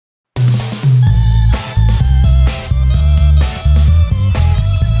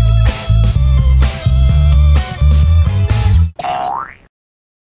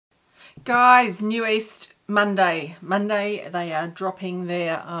Guys, New East Monday. Monday they are dropping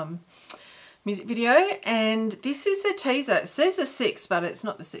their music video, and this is the teaser. It says the 6th, but it's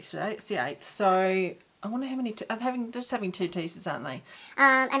not the 6th today, it's the 8th. So I wonder how many, just having 2 teasers, aren't they?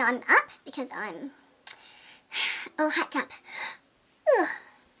 And I'm up because I'm all hyped up. Ugh.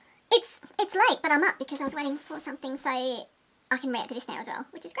 It's late, but I'm up because I was waiting for something, so I can react to this now as well,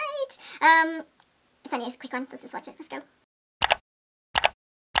 which is great. It's only a quick one, let's just watch it, let's go.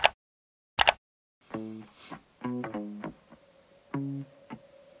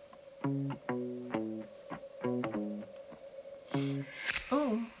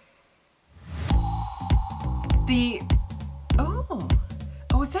 Oh.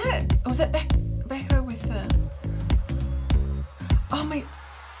 Was that Backround with the... Oh my...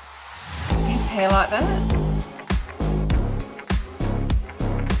 His hair like that?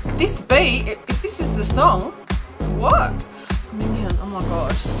 This beat, if this is the song, what? Minion, oh my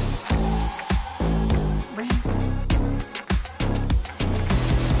god.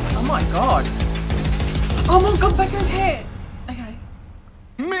 Oh my god. Oh my god, Backround's hair. Okay.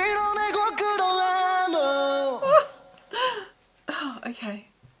 Oh, okay.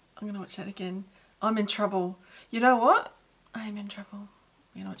 I'm gonna watch that again. I'm in trouble. You know what? I am in trouble.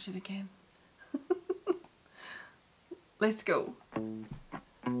 I'm gonna watch it again. Let's go.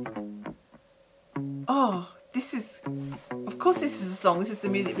 Oh, this is... Of course this is a song. This is the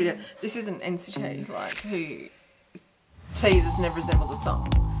music video. This isn't NCT, like, who teasers never resemble the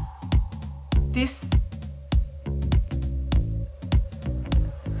song. This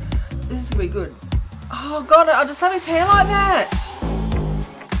is gonna be good. Oh god, I just love his hair like that.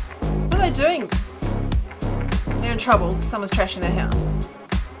 What are they doing? They're in trouble. Someone's trashing their house.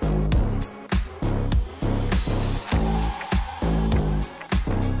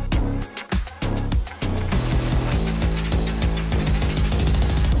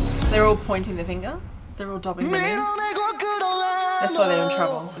 They're all pointing their finger. They're all dobbing them in. That's why they're in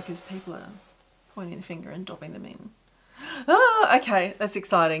trouble, because people are pointing the finger and dobbing them in. Oh, okay, that's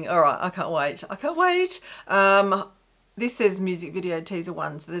exciting. All right, I can't wait. I can't wait. This says music video teaser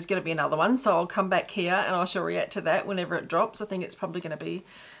 1, so there's going to be another one. So I'll come back here and I shall react to that whenever it drops. I think it's probably going to be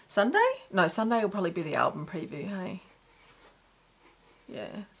Sunday. No, Sunday will probably be the album preview. Hey,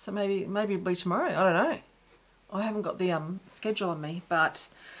 yeah. So maybe it'll be tomorrow. I don't know. I haven't got the schedule on me, but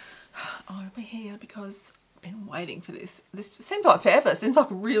I'll be here because I've been waiting for this. This seems like forever. It seems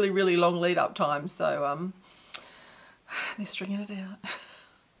like a really, really long lead up time. So they're stringing it out.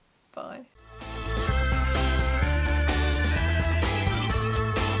 Bye.